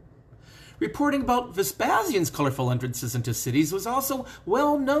 3. Reporting about Vespasian's colorful entrances into cities was also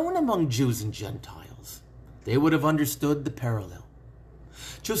well known among Jews and Gentiles. They would have understood the parallel.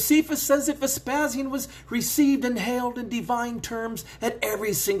 Josephus says that Vespasian was received and hailed in divine terms at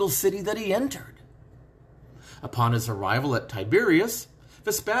every single city that he entered. Upon his arrival at Tiberias,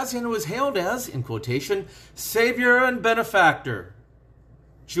 Vespasian was hailed as, in quotation, "Savior and Benefactor."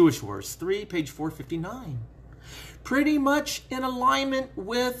 Jewish Wars 3, page 459. Pretty much in alignment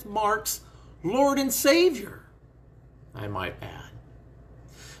with Mark's Lord and Savior, I might add.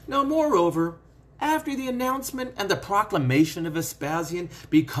 Now, moreover, after the announcement and the proclamation of Vespasian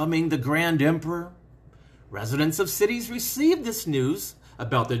becoming the Grand Emperor, residents of cities received this news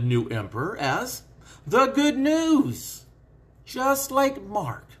about the new emperor as the good news, just like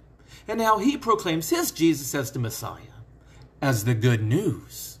Mark, and how he proclaims his Jesus as the Messiah, as the good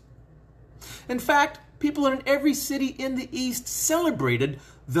news. In fact, people in every city in the East celebrated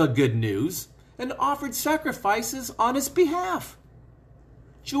the good news and offered sacrifices on his behalf.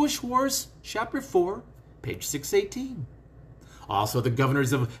 Jewish Wars, chapter 4, page 618. Also, the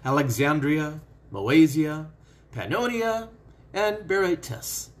governors of Alexandria, Moasia, Pannonia, and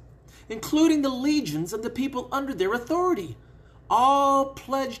Berytus, including the legions and the people under their authority, all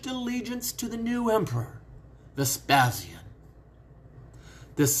pledged allegiance to the new emperor, Vespasian,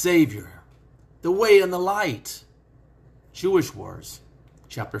 the Savior, the way and the light. Jewish Wars,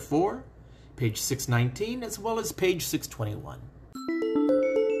 chapter 4, page 619, as well as page 621.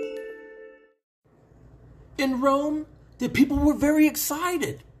 In Rome, the people were very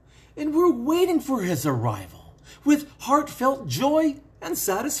excited and were waiting for his arrival with heartfelt joy and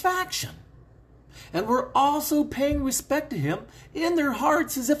satisfaction, and were also paying respect to him in their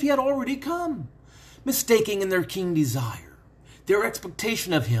hearts as if he had already come, mistaking in their keen desire their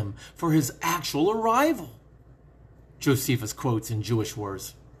expectation of him for his actual arrival. Josephus quotes in Jewish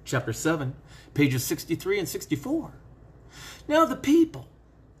Wars, chapter 7, pages 63 and 64. Now the people,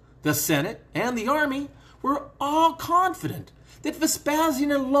 the Senate, and the army were all confident that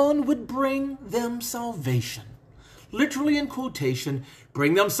Vespasian alone would bring them salvation. Literally in quotation,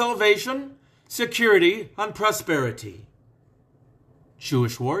 bring them salvation, security, and prosperity.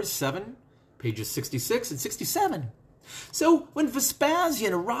 Jewish Wars 7, pages 66 and 67. So when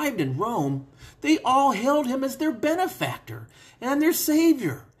Vespasian arrived in Rome, they all hailed him as their benefactor and their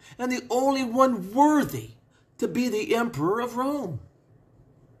savior, and the only one worthy to be the emperor of Rome.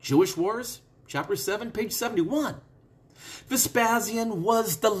 Jewish Wars, chapter 7, page 71. Vespasian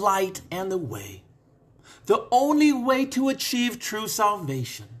was the light and the way, the only way to achieve true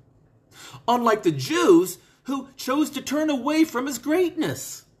salvation. Unlike the Jews who chose to turn away from his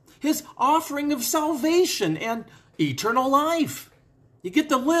greatness, his offering of salvation and eternal life. You get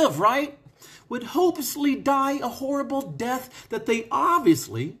to live, right? Would hopelessly die a horrible death that they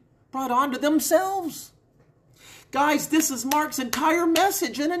obviously brought onto themselves. Guys, this is Mark's entire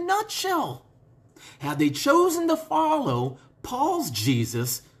message in a nutshell. Had they chosen to follow Paul's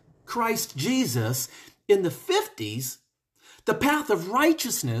Jesus, Christ Jesus, in the 50s, the path of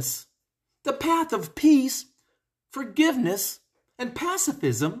righteousness, the path of peace, forgiveness, and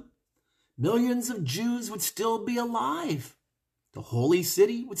pacifism, millions of Jews would still be alive. The holy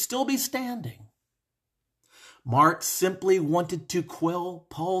city would still be standing. Mark simply wanted to quell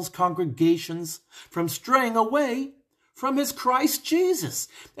Paul's congregations from straying away from his Christ Jesus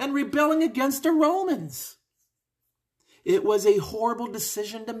and rebelling against the Romans. It was a horrible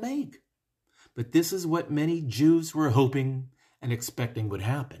decision to make, but this is what many Jews were hoping and expecting would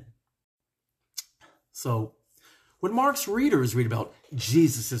happen. So, when Mark's readers read about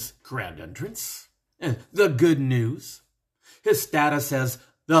Jesus' grand entrance and the good news, his status as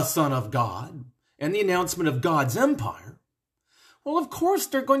the Son of God, and the announcement of God's empire, well, of course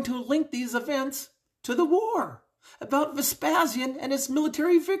they're going to link these events to the war about Vespasian and his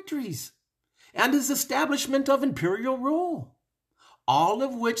military victories and his establishment of imperial rule, all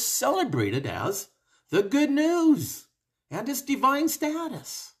of which celebrated as the good news and his divine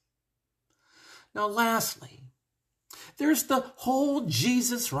status. Now, lastly, there's the whole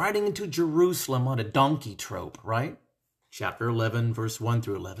Jesus riding into Jerusalem on a donkey trope, right? Chapter 11, verse 1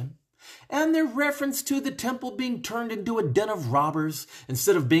 through 11. And their reference to the temple being turned into a den of robbers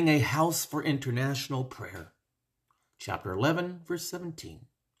instead of being a house for international prayer. Chapter 11, verse 17.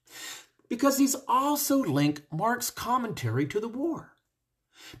 Because these also link Mark's commentary to the war.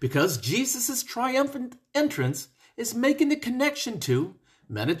 Because Jesus' triumphant entrance is making the connection to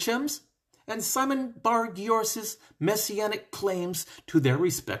Menachem's and Simon Bar-Gios's messianic claims to their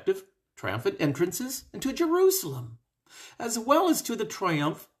respective triumphant entrances into Jerusalem, as well as to the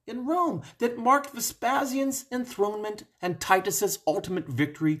triumph in Rome that marked Vespasian's enthronement and Titus's ultimate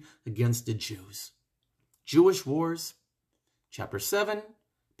victory against the Jews. Jewish Wars, chapter 7,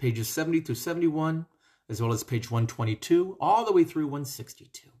 pages 70 through 71, as well as page 122, all the way through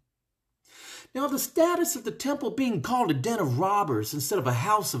 162. Now, the status of the temple being called a den of robbers instead of a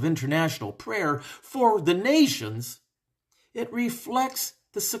house of international prayer for the nations, it reflects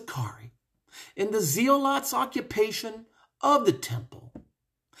the Sicarii in the zealots' occupation of the temple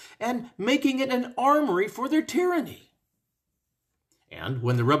and making it an armory for their tyranny. And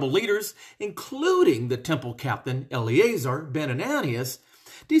when the rebel leaders, including the temple captain Eleazar ben Ananias,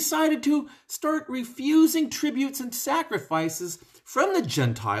 decided to start refusing tributes and sacrifices from the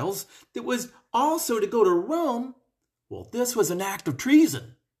Gentiles that was also to go to Rome, well, this was an act of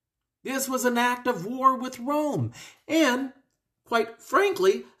treason. This was an act of war with Rome, and, quite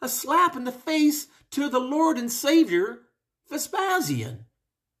frankly, a slap in the face to the Lord and Savior, Vespasian.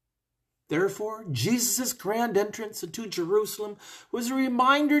 Therefore, Jesus' grand entrance into Jerusalem was a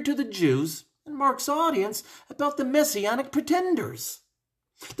reminder to the Jews and Mark's audience about the messianic pretenders,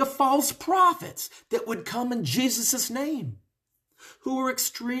 the false prophets that would come in Jesus' name, who were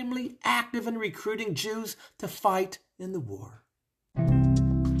extremely active in recruiting Jews to fight in the war.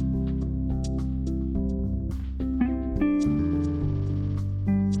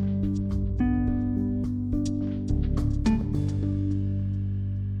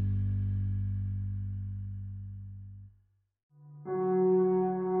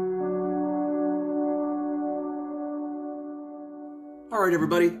 All right,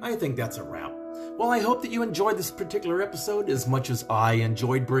 everybody, I think that's a wrap. Well, I hope that you enjoyed this particular episode as much as I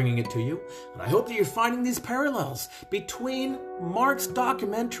enjoyed bringing it to you, and I hope that you're finding these parallels between Mark's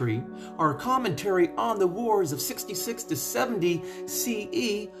documentary, or commentary on the wars of 66 to 70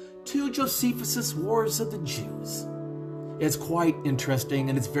 CE, to Josephus' Wars of the Jews. It's quite interesting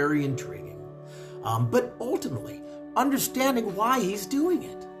and it's very intriguing, but ultimately, understanding why he's doing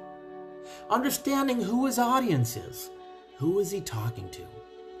it, understanding who his audience is. Who is he talking to?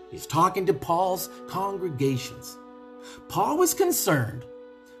 He's talking to Paul's congregations. Paul was concerned.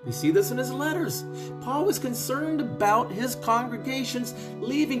 We see this in his letters. Paul was concerned about his congregations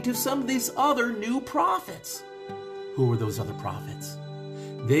leaving to some of these other new prophets. Who were those other prophets?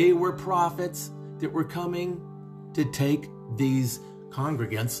 They were prophets that were coming to take these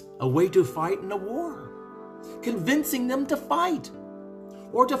congregants away to fight in a war, convincing them to fight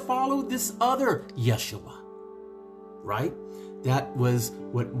or to follow this other Yeshua. Right? That was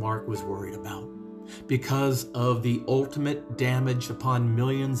what Mark was worried about. because of the ultimate damage upon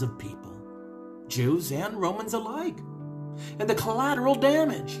millions of people, Jews and Romans alike, and the collateral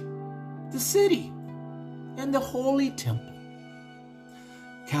damage, the city and the Holy Temple.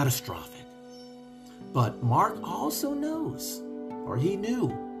 Catastrophic. But Mark also knows, or he knew,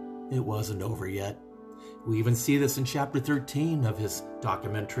 it wasn't over yet. We even see this in chapter 13 of his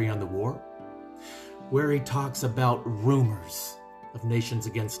documentary on the war, where he talks about rumors of nations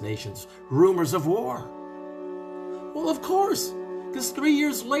against nations, rumors of war. Well, of course, because 3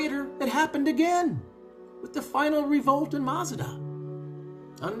 years later, it happened again with the final revolt in Mazda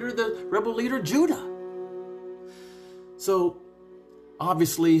under the rebel leader Judah. So,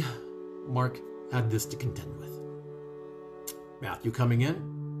 obviously, Mark had this to contend with. Matthew coming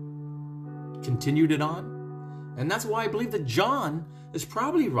in, continued it on, and that's why I believe that John is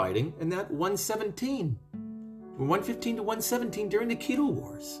probably writing in that 115 to 117 during the Keto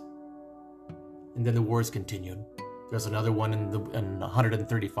Wars. And then the wars continued. There's another one in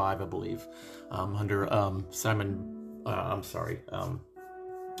 135, I believe, under Simon, I'm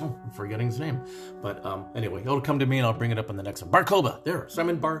forgetting his name. But anyway, it'll come to me and I'll bring it up in the next one. Barcoba, there,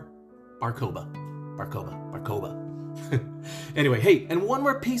 Simon Barcoba. Anyway, hey, and one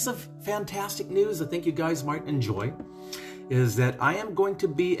more piece of fantastic news I think you guys might enjoy is that I am going to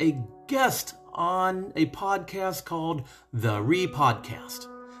be a guest on a podcast called The Re-Podcast.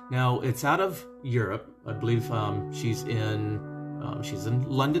 Now, it's out of Europe. I believe she's in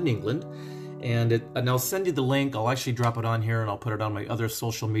London, England. And I'll send you the link. I'll actually drop it on here and I'll put it on my other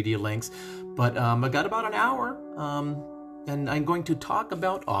social media links. But I got about an hour. And I'm going to talk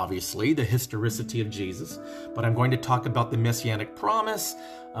about, obviously, the historicity of Jesus, but I'm going to talk about the Messianic promise.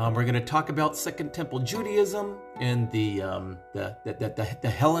 We're going to talk about Second Temple Judaism in the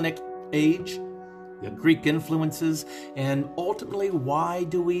Hellenic age, the Greek influences, and ultimately, why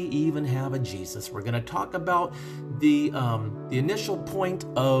do we even have a Jesus? We're going to talk about the initial point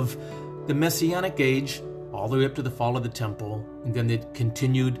of the Messianic age, all the way up to the fall of the temple, and then the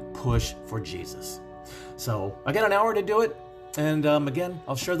continued push for Jesus. So I got an hour to do it, and again,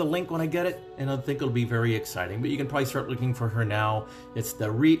 I'll share the link when I get it, and I think it'll be very exciting. But you can probably start looking for her now. It's the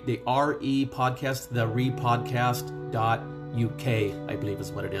RE podcast, the repodcast.uk, I believe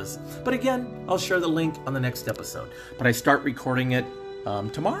is what it is. But again, I'll share the link on the next episode. But I start recording it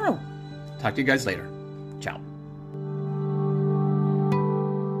tomorrow. Talk to you guys later. Ciao.